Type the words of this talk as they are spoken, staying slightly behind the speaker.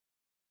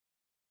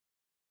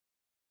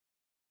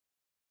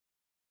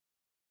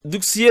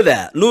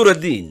dugsiyada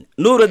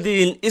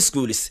Nuruddin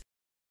Schools.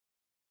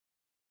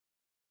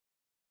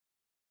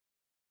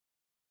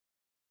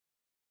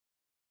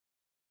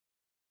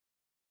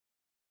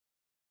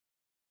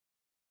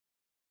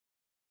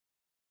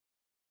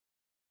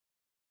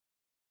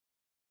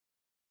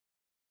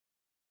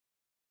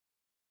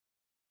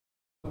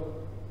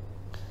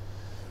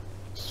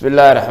 بسم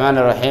الله الرحمن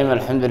الرحيم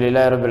الحمد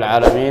لله رب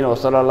العالمين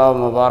وصلى الله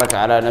وبارك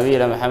على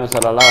نبينا محمد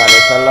صلى الله عليه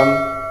وسلم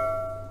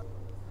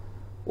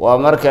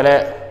ومركله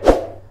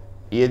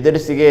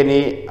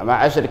يدرسيني مع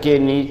 10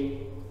 كيني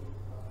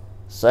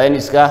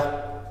ساينسكا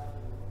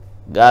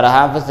gaar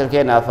ahaan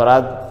fasalkeena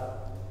afraad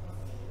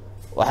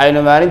waxaynu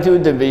maalintii u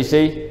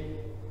dambeysay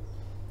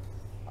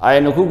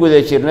aynu ku guda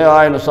jirnay oo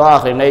aynu soo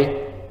akhrinay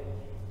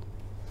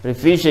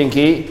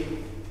revisionkii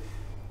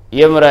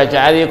iyo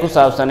muraajacadii ku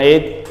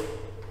saabsaneyd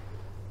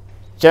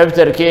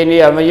chapter keeni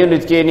ama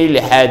unit keeni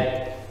lixaad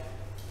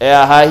ee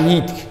ahaa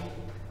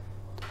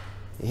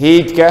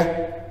heatka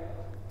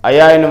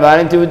ayaanu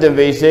maalintii u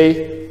dambeysay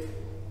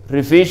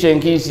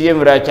revisionkiisa iyo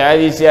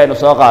muraajacadiisa aynu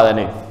soo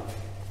qaadanay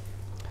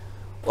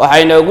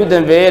waxaynu ugu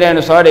dambeeyay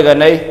inaynu soo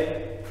dhiganay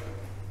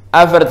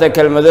afarta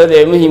kelmadood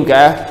ee muhiimka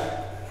ah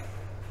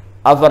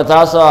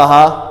afartaas oo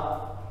ahaa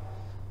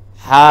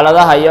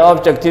xaaladaha iyo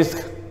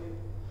objectiveska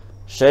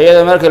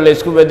shayada marka la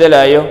isku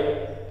bedelayo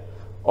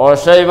oo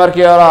shay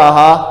markii hore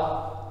ahaa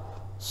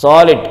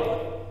solid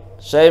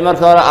shay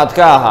markii hore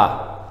adka ahaa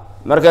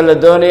marka la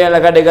doonayo in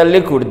laga dhigo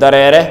liquid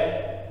dareere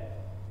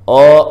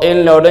oo in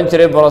la odhan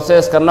jiray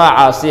processka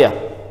noocaasiya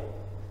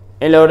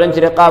in la odhan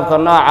jiray qaabka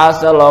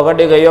noocaasa looga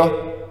dhigayo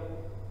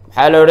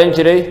maxaa la odhan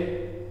jiray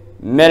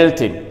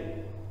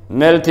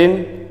melting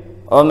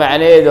oo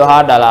macnaheedu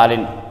ahaa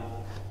dhalaalin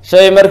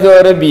shay markii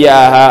hore biyo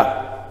ahaa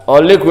oo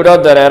liquid oo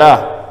dareera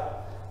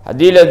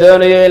haddii la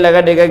doonayo in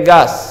laga dhigo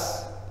gas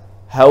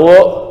hawo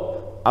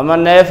ama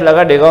neef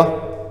laga dhigo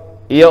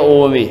iyo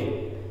uumi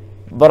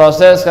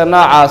processka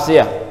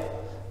noocaasiya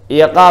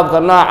iyo qaabka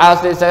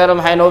noocaasa isagana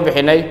maxaynu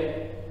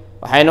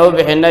u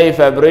bixinay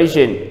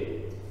evaporation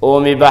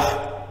uumi bax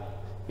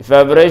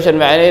evaporation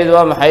macnaheedu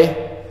waa maxay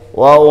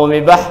waa uumi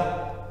bax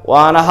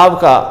waana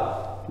habka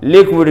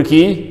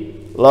liquidkii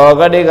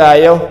looga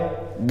dhigayo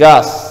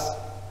gas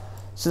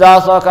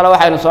sidaas oo kale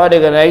waxaynu soo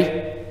dhiganay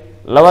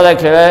labada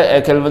kale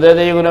ee kelmadood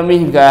iyaguna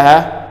muhiimka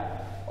ahaa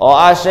oo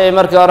ah shay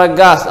markii hore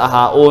gas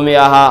ahaa uumi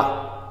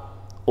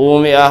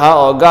ahaa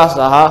oo gas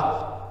ahaa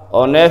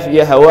oo neef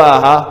iyo hawo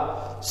ahaa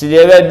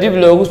sideebaa dib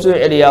loogu soo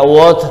celiyaa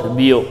water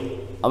biyo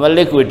ama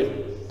liquid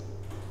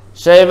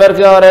shay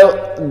markii hore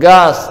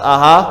gas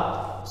ahaa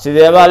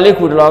sideebaa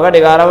liquid looga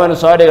dhigaana waynu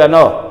soo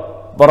dhigano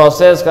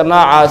processka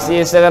noocaasi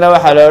isagana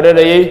waxaa la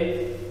odhanayay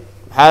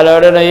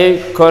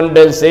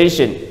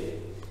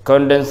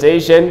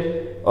condensation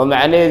oo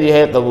macnaheedu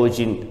yahay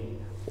qaboojin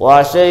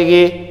waa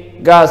shaygii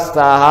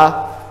gaasta ahaa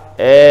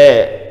ee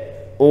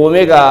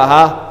uumiga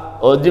ahaa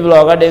oo dib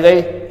looga dhigay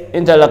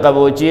inta la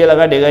qaboojiyey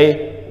laga dhigay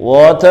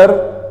water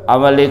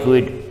ama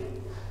liquid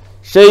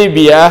shay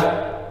biyo ah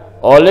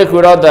oo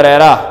liquid oo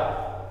dareera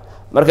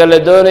marka la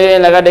doonayo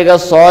in laga dhigo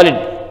solid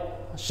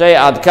shay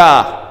adka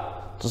ah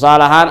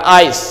tusaale ahaan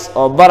ice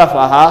oo baraf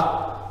ahaa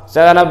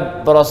isagana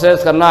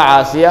processka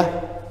noocaasiya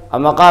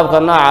ama qaabka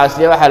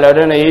noocaasiya waxaa la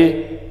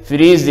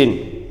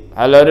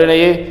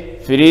odhanayay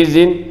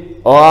freezing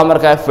oo ah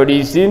markaa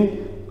fadhiisin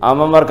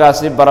ama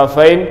markaasi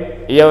barafayn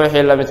iyo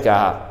wixii la midka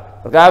ahaa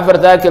marka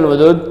afartaa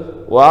kelmadood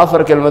waa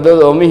afar kelmadood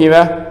oo muhiim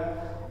ah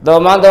daba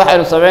maanta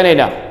waxaynu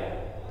samaynaynaa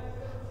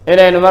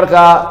inaynu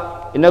markaa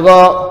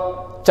inagoo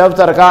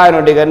chapterka aynu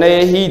dhiganay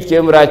ee heatka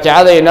ee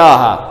muraajacadayna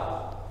ahaa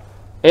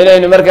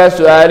inaynu markaa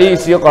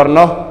su-aalihiisii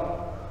qorno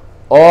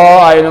oo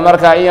aynu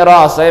markaa in yaroo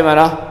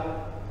asaymana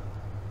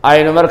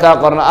aynu markaa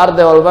qorno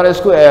arday walbana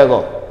isku eego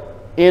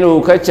inuu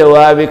ka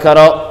jawaabi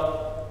karo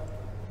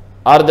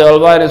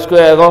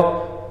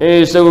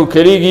inuu isagu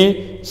keligii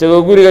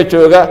isagoo guriga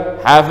jooga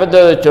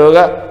xaafadooda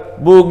jooga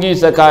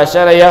buuggiisa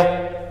kaashanaya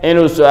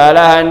inuu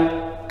su-aalahan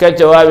ka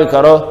jawaabi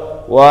karo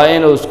waa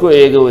inuu isku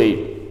eego wey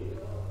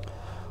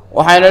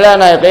waxaynu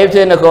leenahay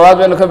qeybteenna koowaad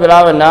baynu ka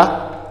bilaabaynaa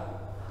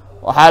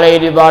waxaa la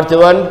yidhi part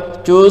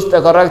 1 choose the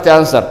correct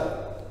answer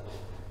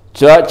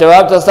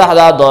jawaabta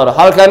saxdaa dooro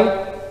halkan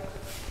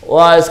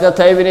waa iska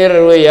typing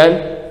error weeyaan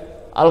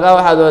halkan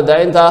waxaad moodaa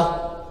inta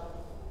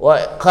waa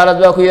khalad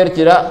baa ku yar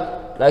jira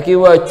laakiin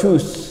waa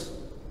choose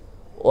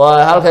waa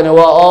halkani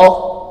waa o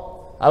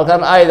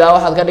halkan ayda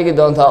waxaad ka dhigi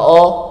doontaa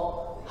o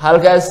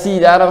halkaas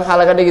sidaana maxaa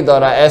laga dhigi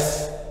doonaa s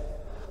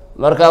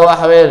marka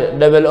waxa weeye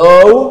double o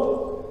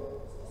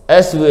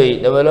s way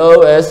double o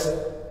s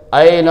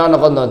ayay noo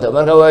noqon doontaa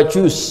marka waa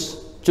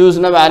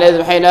choose-na macnaheedu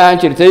maxayna ahaan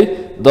jirtay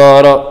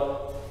dooro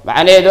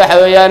macnaheedu waxa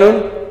weeyaanun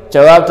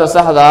jawaabta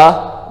saxda ah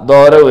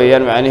dooro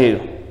weeyaan macnaheedu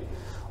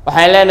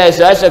waxaan leenahay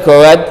su-aasha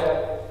koowaad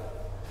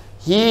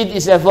heat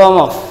is a form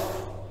of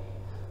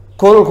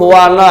kulku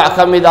waa nooc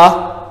ka mid ah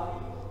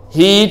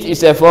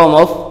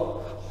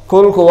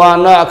kulku waa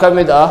nooc ka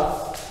mid ah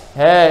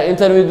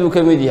intan mid buu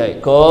ka mid yahay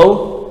kow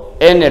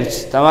energy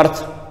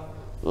tamarta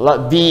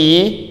b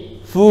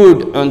food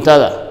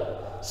cuntada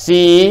c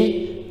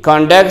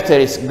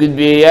conductors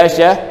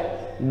gudbiyayaasha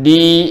D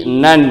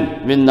none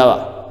midnaba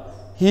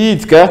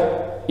heatka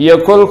iyo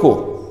kulku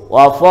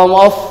waa form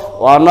of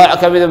waa nooc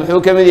ka mid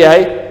muxuu ka mid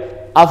yahay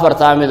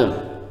afarta midun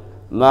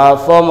ma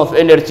form of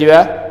energy ba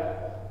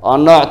waa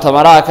nooc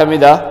tamaraha ka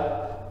mid ah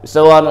mise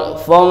waa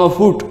form of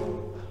food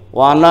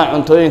waa nooc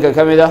cuntooyinka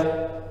ka mid ah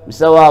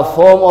mise waa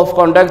form of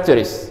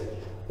conductors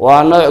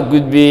waa nooc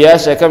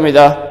gudbiyayaasha ka mid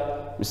ah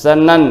mise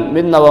none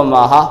midnaba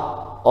maaha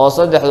oo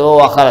saddexduba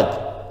waa khalad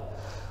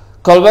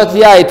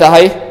kolbadii ay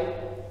tahay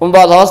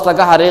baad hoosta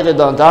ka xariiqi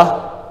doontaa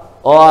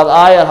oo aad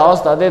aayar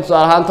hoosta haday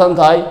tusaale ahaan tan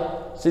tahay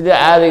sidii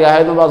caadiga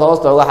ahayd baad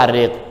hoosta uga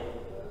xariiq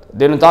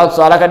hadaynu taa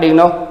tusaale ka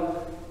dhigno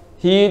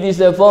heat is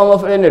a form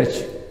of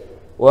energy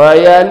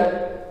waayaan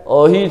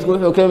oo heatku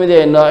wuxuu ka mid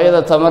yahay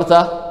noocyada tamarta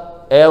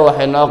ee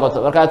waxay noo qoto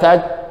marka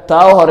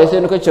taa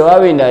horeysan ka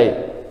jawaabaynay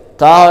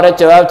taa hore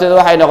jawaabteedu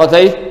waxay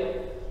noqotay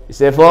is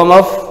a form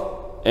of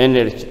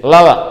energy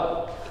laba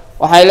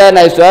waxay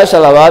leenahay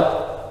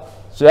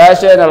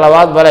su'aasheena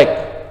labaad bareeg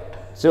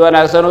si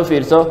wanaagsan u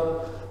fiirso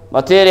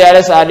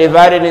materials are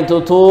divided into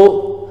two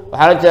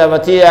waxaan jeedaa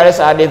materials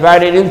are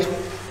divided into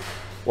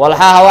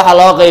walxaha waxa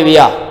loo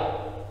qaybiyaa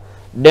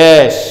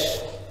dash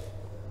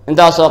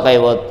intaas oo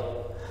qaybood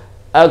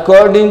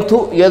according to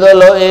iyadoo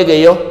loo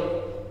eegayo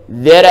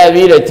their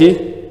ability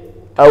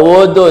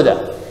awoodooda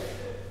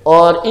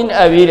or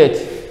inability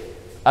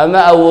ama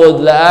awood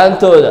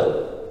la'aantooda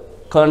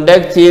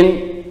conducting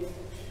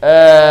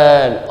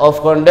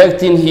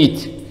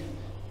heat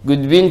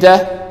gudbinta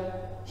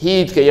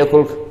heatka iyo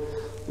kulka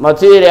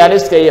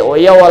materialska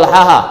iyo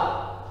walxaha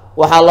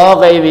waxa loo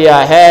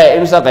qaybiyaa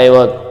imsa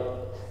qaybood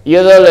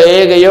iyadoo la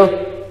eegayo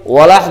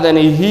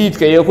walaxdani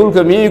heatka iyo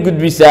kulka miyay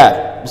gudbisaa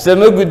mise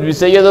ma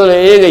gudbisa iyadoo la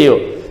eegayo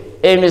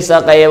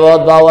imisa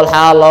qaybood baa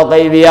walxaha loo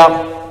qaybiyaa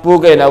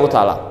buugayna ugu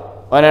taala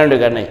waana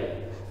dhiganay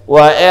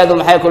waa eedu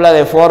maxay ku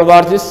leedahay 4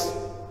 parties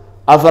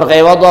afar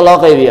qaybood baa loo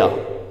qaybiyaa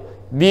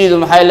bdu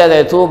maxay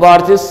leedahay 2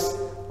 parties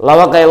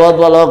laba qaybood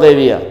baa loo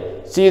qaybiyaa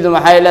cdu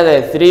maxay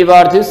leedahay 3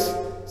 parties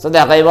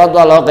saddex qaybood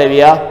baa loo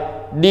qaybiyaa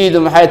d-du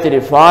maxay tiri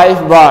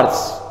 5 parts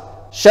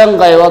shan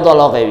qaybood baa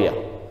loo qaybiyaa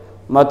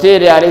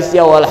materials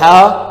iyo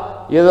walxaha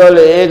iyadoo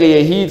la eegayo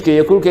heatka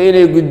iyo kulka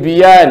inay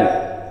gudbiyaan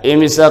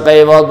imise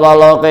qaybood baa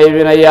loo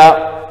qaybinayaa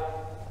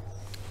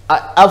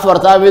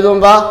afarta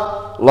midunba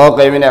loo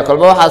qaybinaya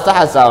kolba waxaa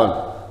saxasaaban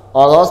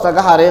ood hoosta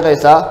ka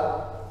xariiqaysaa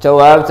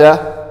jawaabta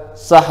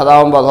saxda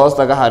baad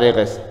hoosta ka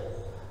xariiqaysaa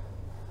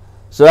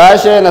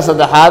su-aasheena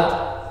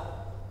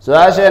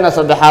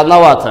saddexaadna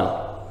waa tan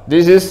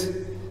this is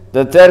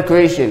the third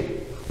question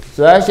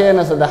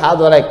su-aasheena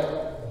saddexaad wareeg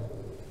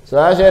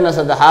su-aasheena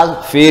saddexaad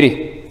fiiri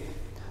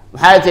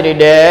maxay tidhi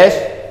dash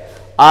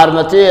are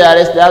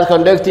materials that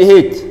conduct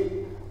heat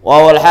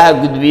waa walxaha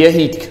gudbiya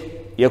heatka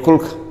iyo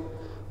kulka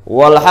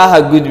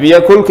walxaha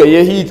gudbiya kulka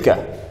iyo heatka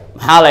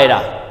maxaa la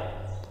yidhaha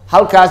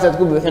halkaasaad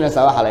ku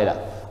buuxinaysaa waxaa la yidhaha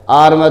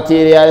are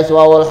materials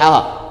waa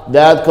walxaha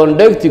that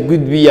conduct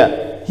gudbiya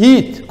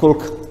heat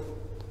kulka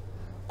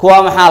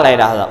kuwa maxaa la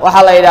yidhaahdaa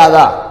waxaa la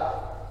yidhaahdaa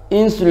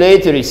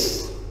insulators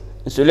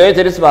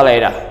baa la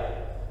yidhaha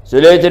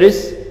insulators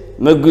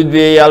ma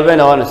gudbiyayaal bay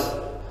noqonaysa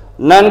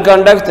non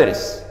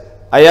conductors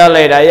ayaa la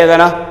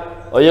yidhaha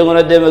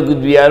iyaguna dee ma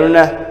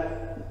gudbiyaaluna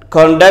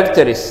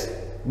conductors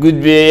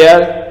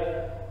gudbiyayaal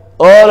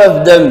all of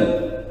them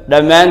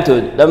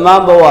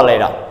dhammaanba waa la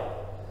yidhaha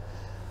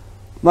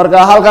marka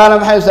halkaana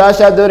maxay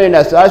su-aashaa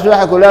doonaynaa su-aashu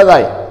waxay ku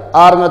leedahay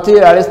are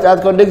materials that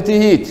conduct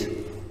heat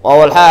waa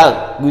walxaha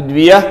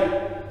gudbiya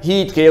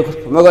heatka iyo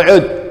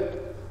magacood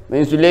ma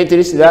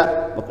insulators ba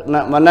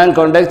ma non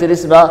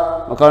conductors ba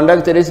ma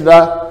conductors ba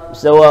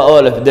mise waa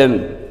all of them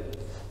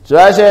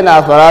su-aasheena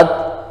afaraad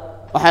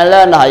waxaan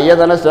leenahay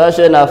iyadana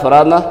su-aasheena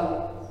afaraadna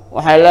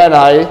waxaan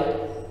leenahay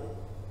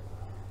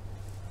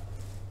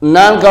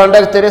non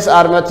conductors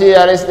are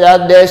materials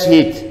that dash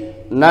heat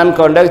non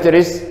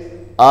conductors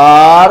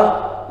are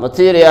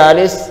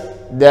materials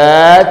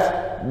that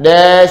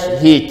dash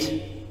heat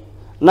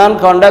non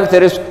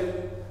conductors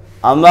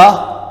ama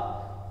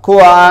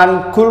kuwa aan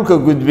kulka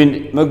gudbin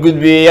ma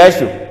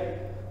gudbiyayaashu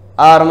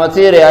are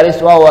materials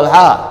waa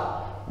walxaha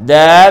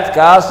that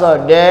kaasoo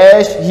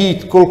dash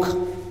heat kulka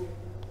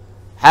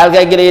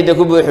xaalkaa gelayada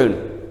ku buuxuun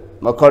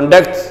ma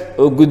conduct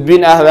oo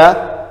gudbin ahba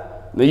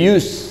ma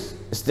use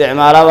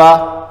isticmaalaba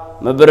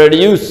ma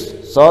produce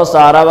soo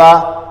saaraba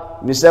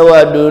mise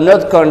waa do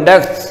not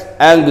conduct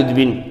aan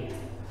gudbin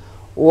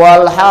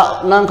walxa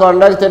non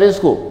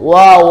conductorsku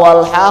waa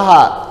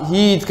walxaha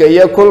heatka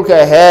iyo kulka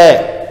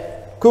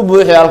ku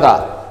buuxi halkaa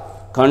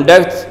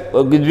conduct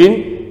oo gudbin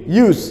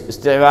use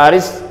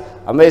isticmaalis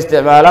ama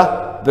isticmaala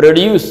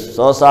produce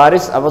soo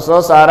saaris ama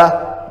soo saara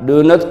do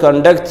not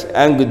conduct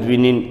aan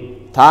gudbinin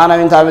taana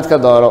intaa mid ka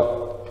dooro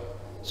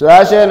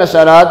su-aasheena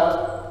shanaad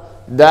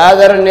the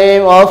other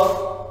name of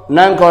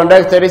non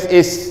conductors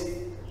is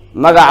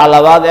magaca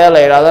labaad ee la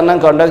yidhaahdo non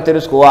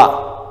conductorsku waa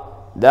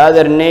the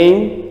other name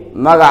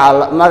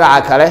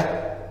magaca kale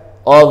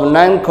of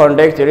non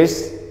conductors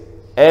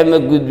ee ma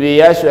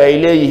gudbiyayaashu ay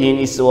leeyihiin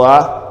is waa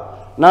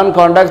non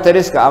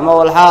conductorska ama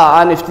walxaha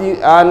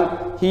aan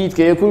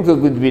heatka iyo kulka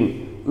gudbin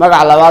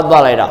magac labaad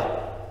baa la yidhaha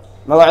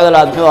magacooda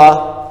labaad muxuu ah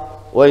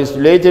waa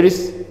insulators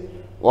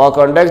waa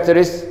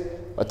conductors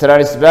waa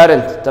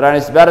transparent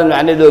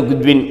macnaheedu waa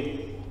gudbin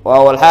waa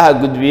walxaha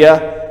gudbiya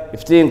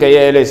iftiinka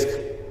iyo elayska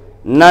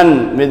nan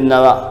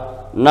midnaba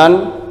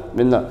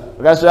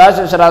markaa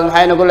su-aasha shanaad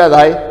maxayna ku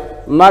leedahay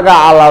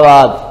magaca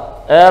labaad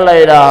ee la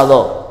yidhaahdo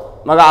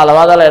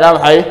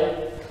maxay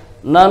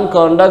non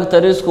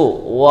conductorsku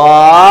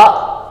waa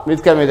mid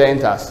ka mida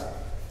intaas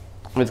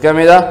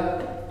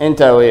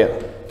intaa weeyaan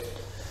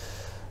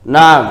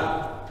nacam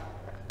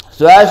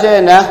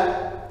su-aasheena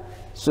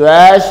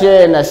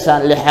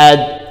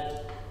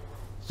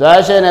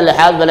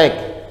lixaad baleeg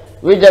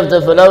which of the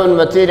following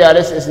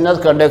materials is not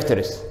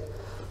conductors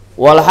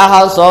walxaha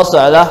soo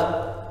socda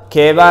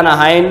keebaan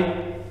ahayn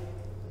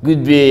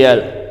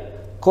gudbiyayaal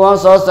kuwan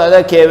soo socda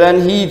keebaan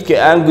hiidka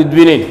aan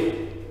gudbinayn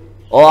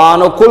oo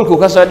aanu kulku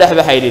ka soo dhex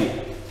baxaynin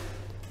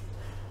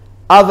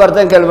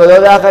afartan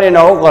kelmadood aqri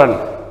inoogu qoran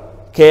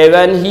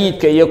keebaan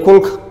hiidka iyo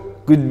kulka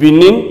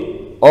gudbinin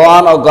oo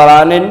aan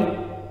ogolaanin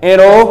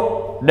inuu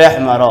dhex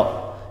maro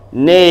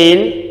nail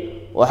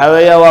waxa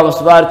weeya waa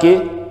musbaarkii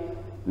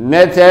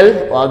metal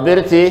waa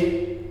birtii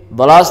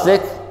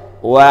plastic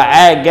waa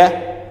caagga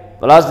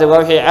plastic waa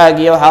wixii caag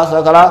iyo waxaas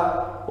oo kala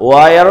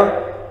wire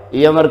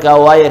iyo markaa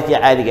wayarkii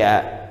caadiga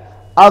ah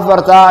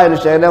afartaa aynu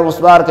sheegnay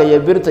musbaarka iyo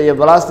birta iyo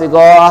plastic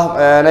oo ah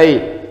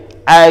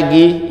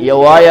caagii iyo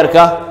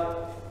wayarka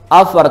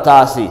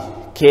afartaasi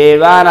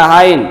keebaan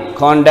ahayn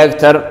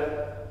conductor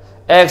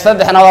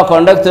saddexna waa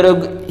conductor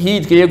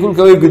heatka iyo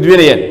kulka way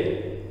gudbinayaan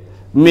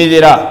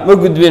midira ma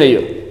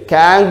gudbinayo ka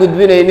aan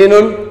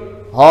gudbinayninun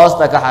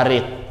hoosta ka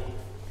xariiq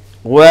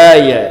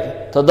waaya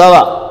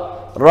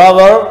 7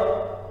 rubber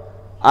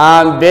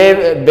and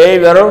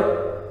paper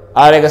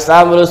are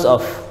examples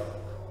of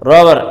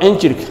rubber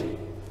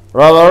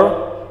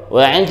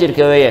waa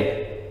cinjirka weeyaan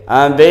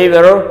and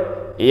paper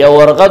iyo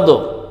warqadu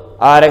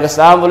are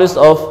examples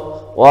of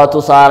waa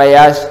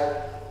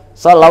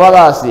tusaalayaasha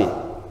labadaasi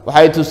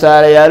waxay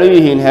tusaalayaal u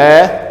yihiin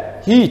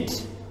heat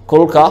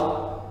kulka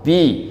b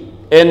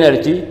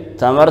energy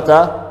tamarta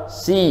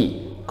c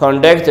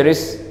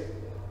conductors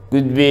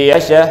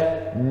gudbiyayaasha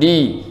d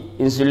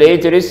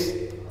insulators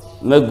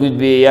ma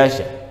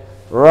gudbiyayaasha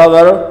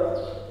rubber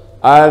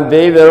and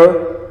paper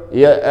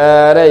iyo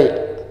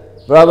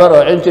rubber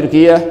oo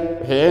cinjirkiya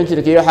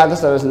waxaa ka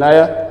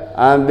samaysnaaya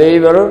and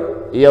paper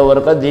iyo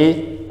warqadii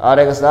are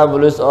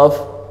examples of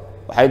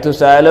waxay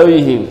tusaale u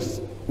yihiin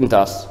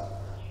intaas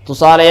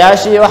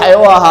tusaalayaashii waxay u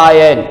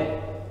ahaayeen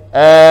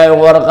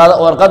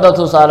warqadda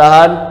tusaale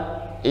ahaan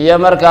iyo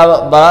markaa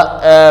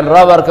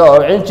rubberka oo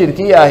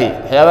cinjirkii ahi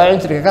waxyaabaha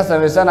cinjirka ka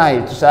samaysanahay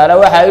tusaale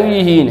waxay u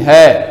yihiin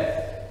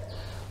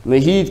ma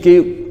hiidkay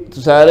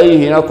tusaale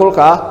yihiin oo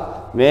kulka ah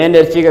ma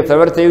energyga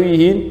tamartay u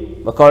yihiin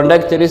ma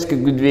conductorska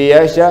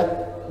gudbiyayaasha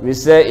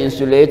mise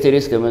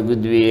insulatorska ma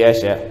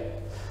gudbiyayaasha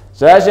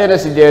su-aasheena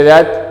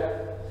 8aad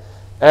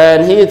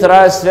heat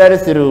transfer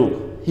through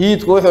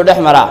heatku wuxuu dhex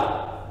maraa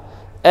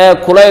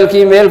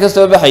kulaylkii meel ka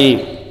soo baxayay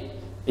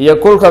iyo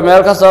kulka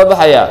meel ka soo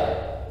baxaya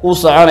uu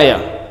soconaya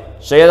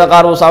shayada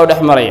qaar uu saa u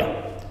dhex maraya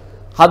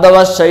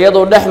haddaba shayadu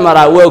dhex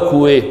maraa waa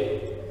kuwee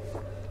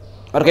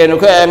markaynu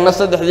ka eegno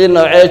saddexdii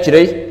noocee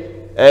jiray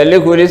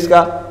liquidska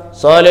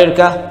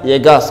solidka iyo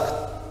gaaska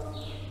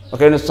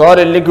markaynu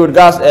solid liquid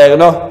gas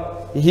eegno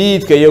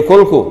heatka iyo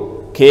kulku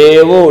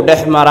keebuu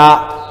dhex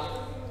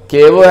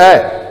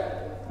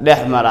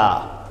maraa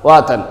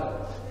waa tan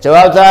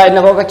jawaabta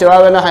inagoo ka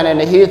jawaabayna waxaan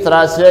heat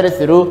transfer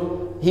through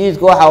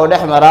heatku waxa uu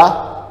dhex maraa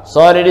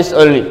solids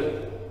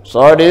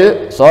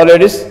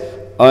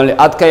only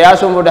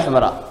adkayaashunbuu dhex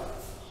maraa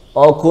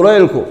oo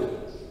kulaylku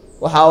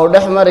waxa uu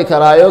dhex mari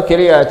karaayo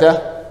keliyata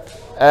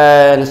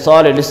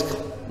solidska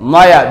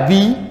maya b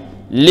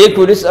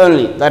liquids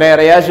only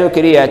dareerayaashoo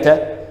keliyata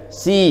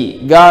c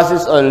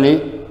gases only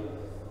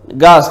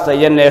gaasta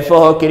iyo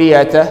neefahoo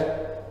keliyata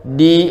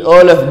d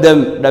all of them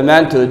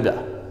dhammaantoodba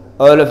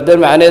all of them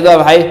macnaheedu waa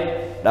maxay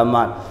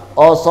dhammaan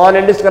oo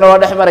solidskana waa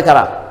dhex mari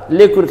karaa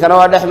liquidkana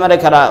waa dhex mari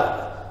karaa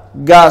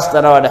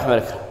gaastana waa dhex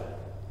mari karaa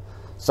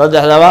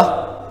saddexdaba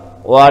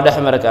waa dhex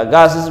mari karaa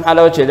gases maxaa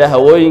looga jeedaa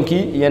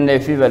hawooyinkii iyo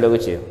neefii baa looga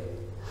jeeda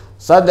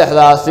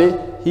saddexdaasi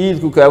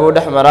hiidku kaabuu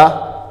dhex maraa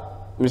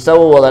mise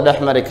wuu wada dhex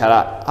mari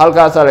karaa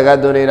halkaasaa lagaa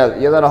doonaya inaad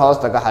iyadana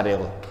hoosta ka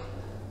xariiqo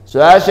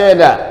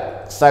su-aasheena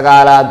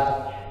 9aad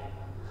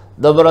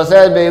the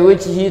process by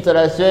which heat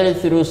transferred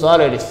through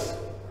solids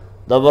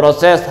the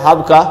process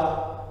habka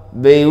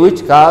by which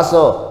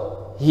kaasoo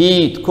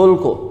heat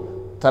kulku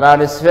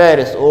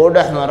transfers uu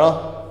dhex maro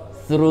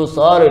through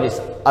solids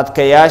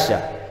adkayaasha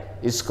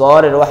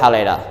scorer waxaa la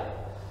yidhaha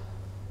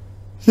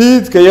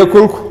heatka iyo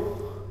kulku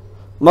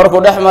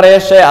markuu dhex marayo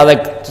shay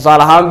adag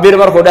tusaale ahaan bir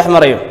markuu dhex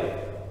marayo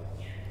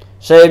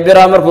shay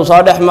bira markuu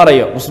soo dhex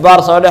marayo musbaar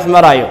soo dhex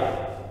marayo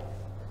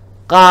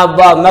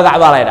qaabbaa magac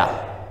baa la yidhaha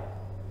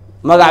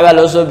magac baa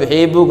loo soo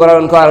bixiyey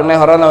buuggaran ku aragnay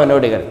horena waa noo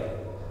dhigan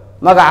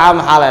magaca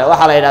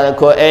waxaa la yidhahda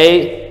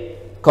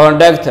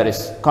conductors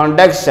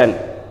conduction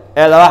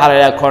waxaa la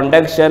yidhahda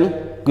conduction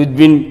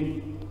gudbin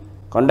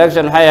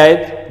conduction maxay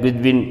ahayd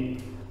gudbin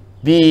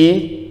b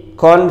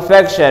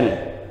convection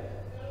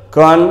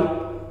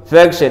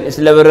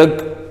isla warog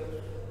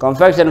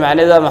convection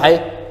macnaheedu waa maxay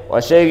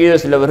waa shaygii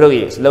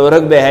isla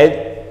warog bay ahayd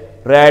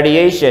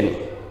radiation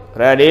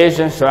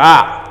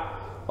shucaac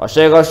waa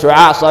shayga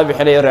shucaac soo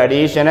bixinayo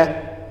radiation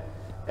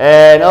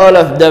and all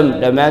of them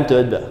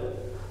dhammaantoodba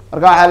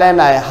marka waxaan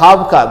leenahay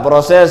habka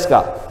processka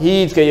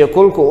heatka iyo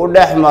kulku u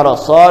dhex maro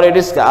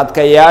solids-ka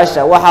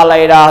adkayaasha waxaa la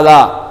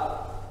yidhaahdaa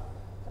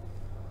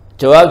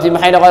jawaabtii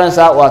maxay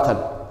noqonaysaa waa tan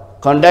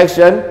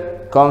conduction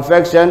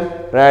convection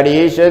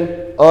radiation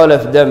all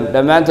of them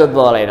dhammaantood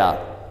baa la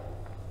yidhaahdaa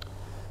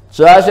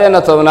su-aasheena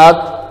tobnaad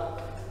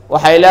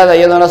waxay leedahay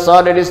iyaduna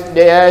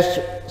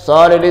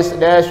solids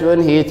dash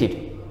when heated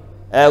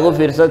ee ugu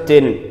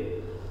fiirsateen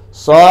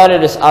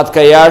solids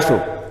adkayaashu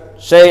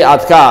shay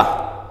adka ah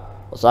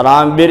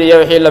salaam bir iyo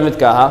wixii la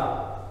midka ahaa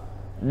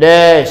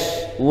dash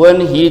when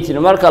heated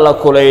marka la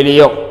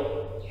kulayliyo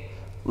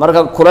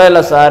marka kulayl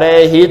la saaro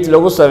heat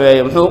lagu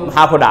sameeyo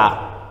maxaa ku dhaca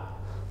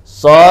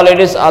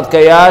solids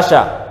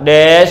adkayaasha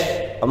dash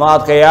ama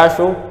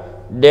adkayaashu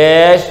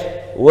dash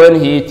when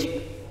heated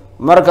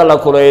marka la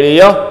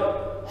kulayliyo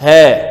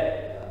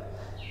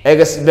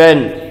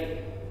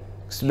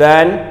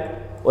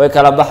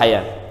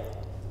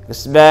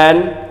expand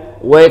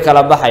way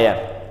kala baxayaan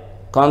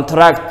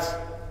contract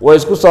way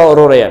isku soo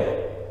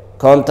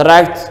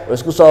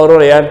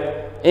ururayaan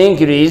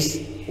increase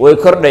way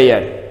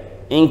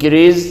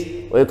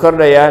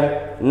kordhayaan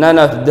none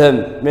of them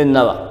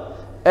midnaba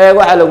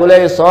waxa lagu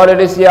leeyahay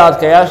solids iyo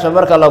adkayaasha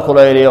marka la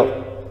kulayliyo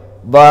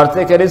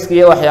particles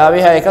iyo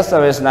waxyaabaha ay ka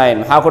sameysnaayeen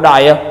maxaa ku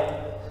dhacaya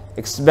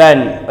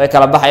expand way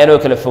kala baxayaan oo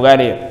kala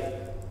fogaanayaan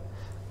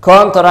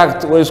contract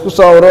way isku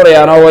soo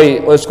ururayaan oo way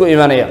isku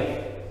imanayaan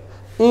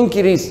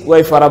increase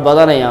way fara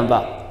badanayaanba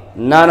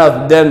none of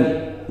them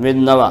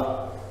midnaba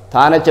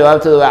taana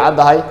jawaabteedu way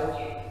caddahay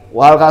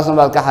waa halkaasna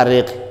baad ka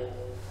xariiqi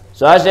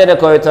su-aasheena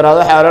kooytanaad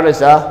waxay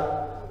odhanaysaa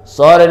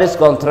solids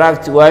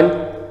contract when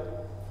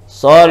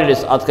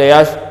solids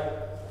adkayaashu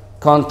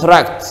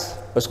contract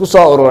way isku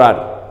soo ururaan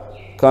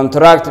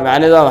contract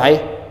macnaheedu waa maxay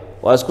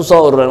waa isku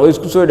soo ururaan way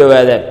isku soo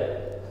dhowaadaan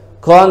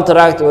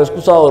contract way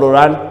isku soo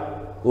ururaan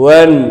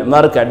when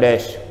marka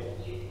dash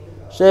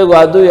shaygu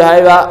hadduu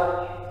yahayba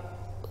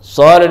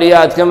solid iyo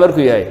adka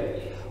markuu yahay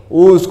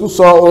wuu isku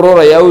soo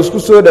ururaya wuu isku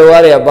soo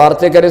dhowaanaya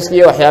particles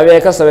iyo waxyaabaha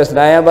ay ka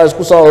samaysnaayeen baa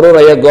isku soo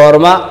ururaya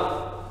goorma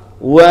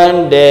when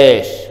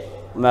dash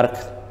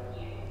marka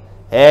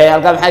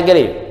halkaa maxaa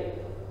gelaya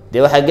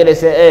dee waxaa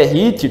gelaysa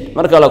heated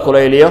marka la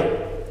kulayliyo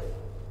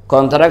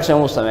contraction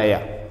wuu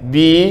sameeyaa b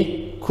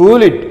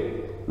cooled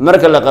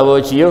marka la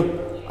qaboojiyo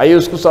ayuu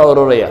isku soo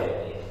ururaya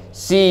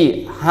c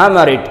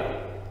hammered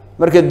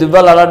marka duba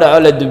lala dhaco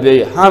la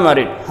dubeeyo hammer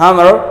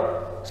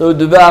soo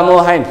duba ama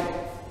ahayn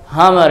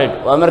hammered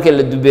waa marka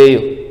la dubeeyo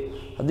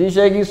haddii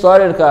shaygii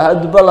solidka ahaa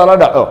duba lala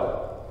dhaco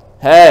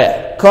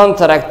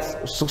contract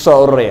isku soo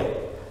ururaya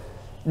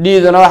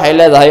d-duna waxay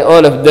leedahay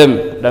all of them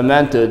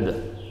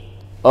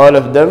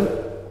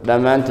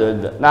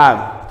dhammaantoodba nacam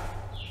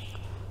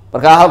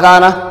marka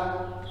halkaana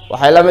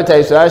waxay la mid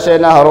tahay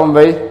su-aasheenna hore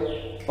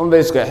unbay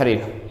isku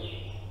xiriin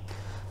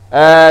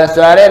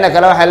su-aaleena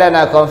kale waxay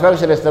leenahay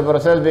convection is the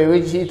process by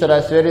which heat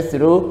transfers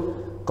through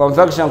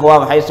convectionku waa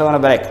maxay isaguna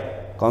break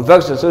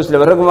convection soo isla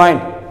barag maahayn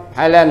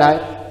maxay leenahay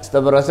is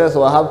the process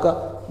waa habka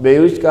by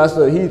which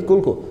kaasoo heat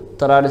kulku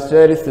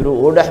transfers through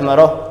uu dhex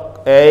maro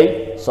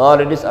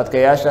solids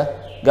adkayaasha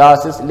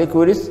gases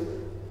liquids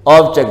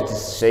objects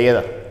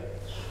shayada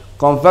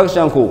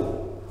convectionku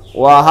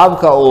waa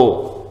habka uu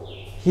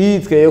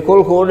heatka iyo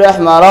kulku u dhex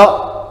maro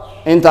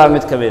intaa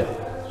mid ka mid a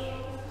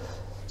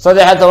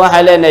saddexda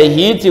waxay leenahay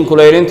heating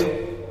kulaylintu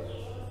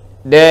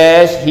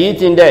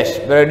heating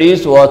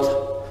produce water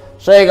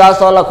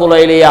shaygaasoo la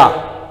kulayliyaa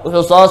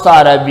wuxuu soo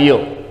saaraa biyo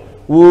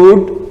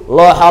wood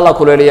looxa la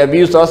kulayliyaa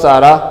biyo soo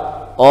saaraa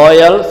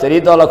oil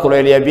saliidoo la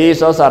kulayliyaa biyo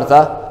soo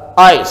saartaa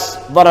ice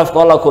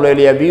barafkoo la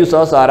kulayliyaa biyo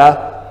soo saaraa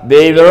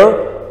paper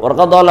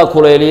warqadoo la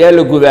kulayliyaa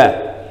la gubaa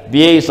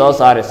biyay soo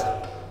saaraysa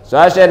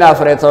su-aasheena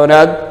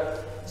 14aad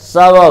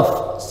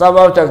some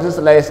objects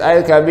like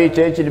ice can be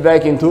changed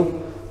back into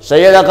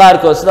shayada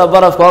qaarkood sida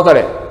barafka oo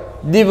kale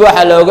dib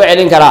waxa looga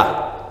celin karaa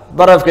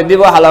barafka dib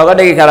waxa looga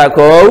dhigi karaa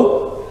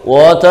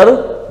water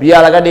biyo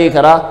laga dhigi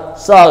karaa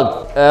salt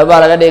baa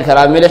laga dhigi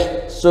karaa milix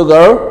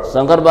sugar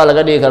sankar baa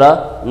laga dhigi karaa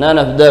none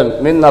of them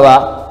midnaba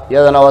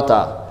iyadana wata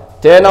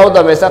teena u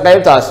dambaysa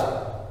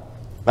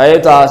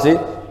qaybtaasi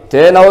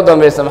teena u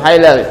dambaysa maxay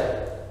leedahay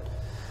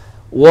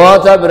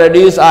water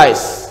produce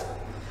ice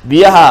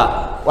biyaha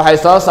waxay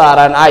soo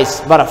saaraan ice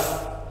baraf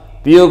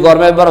biyo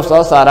goormee baraf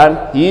soo saaraan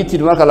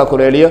heated marka la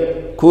kuleeliyo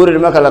cooling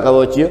marka la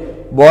qaboojiyo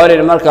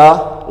boiling marka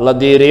la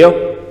diiriyo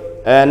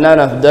none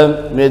of them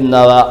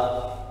midnaba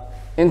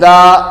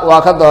intaa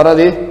waa ka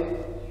dooradii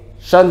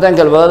shantan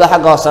kelmadood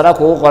xagga hoosana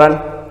kugu qoran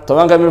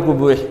 10 milku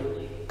buux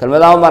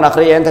kelmadaha baan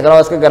akhriyo inta kale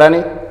waa iska garani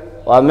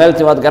waa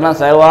melting waad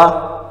garanaysaa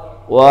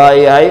waa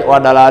yahay waa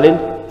dhalaalin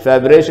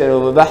vibration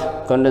ubax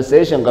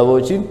condensation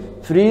qaboojin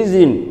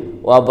freezing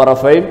waa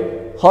barafayn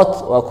hot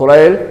waa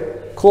kulayl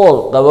cool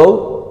qabow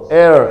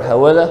air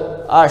hawada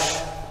ash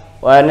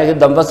waa inagii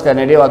dambaska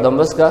nidhi waa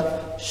dambaska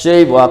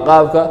shape waa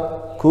qaabka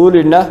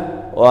coolina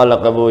waa la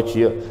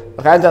qaboojiyo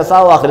marka intaas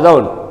saa u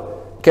akhridoon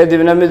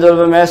kadibna mid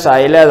walba meesha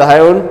ay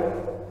leedahay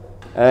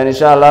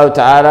insha allahu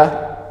tacaala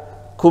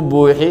ku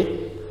buuxi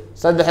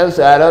saddexda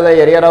su'aalood ee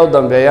yaryar u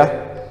dambeeya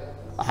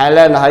waxaan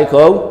leenahay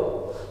koow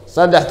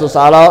saddex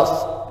tusaale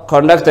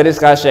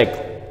conductor-iska sheeg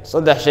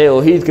saddex shay oo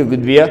heat-ka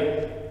gudbiya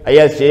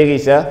ayaad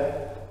sheegaysaa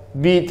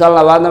b tan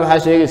labaadna maxaa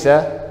sheegaysaa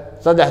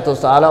saddex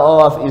tusaale oo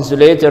of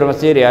insulator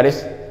materials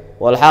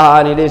walxaha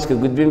aan ilayska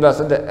gudbin baa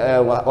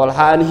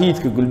walxaha aan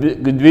heat-ka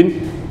gudbin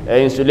ee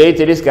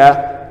insulator-iska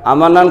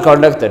ama non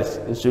conductors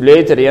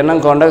insulator iyo non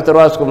conductor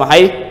waa isku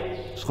maxay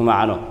isku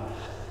macno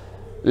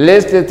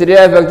list the three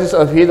effects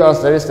of heat on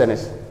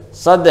substance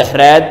saddex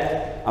raad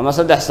ama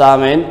saddex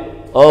saameyn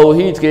oo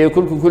heat-ka iyo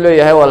kulku ku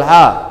leeyahay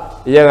walxaha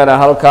iyagana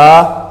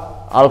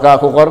halkaa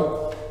ku qor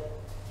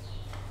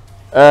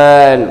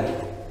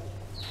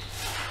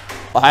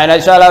waxayna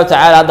insha allahu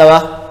tacaala haddaba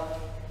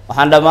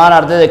waxaan dhammaan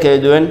ardayda kala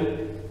duwan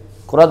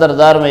kula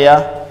dardaarmayaa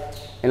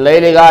in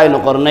layligaa aynu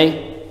qornay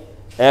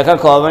ee ka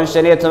kooban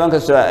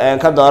 15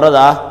 ka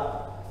doorada ah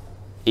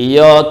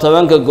iyo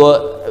 10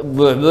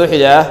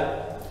 buuxbuuxida ah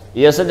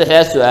iyo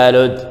 3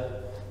 su'aalood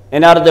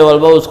in arday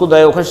walba uu isku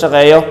dayo ka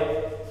shaqeeyo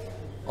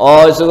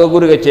oo isagoo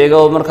guriga jeega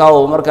oo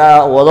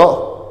markaa wado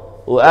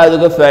uu aad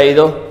uga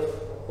faa'iido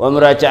waa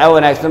muraajaco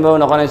wanaagsan bay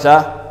noqonaysaa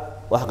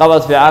wax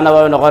qabad fiican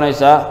bay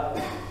noqonaysaa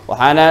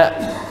waxaana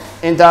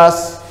intaas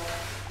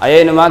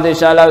ayaynu maanta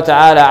insha allahu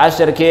tacaala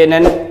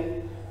casharkeenan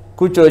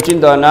ku joojin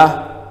doonaa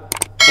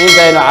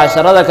intaynu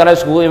casharada kale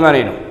iskugu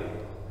imanayno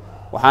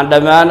waxaan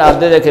dhammaan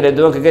ardayda kala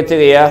duwan kaga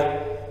tegayaa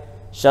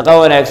shaqo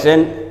wanaagsan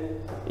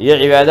iyo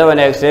cibaado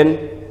wanaagsan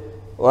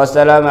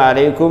wassalaamu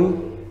calaykum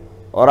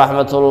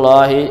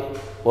waraxmatullaahi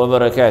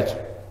wabarakaatu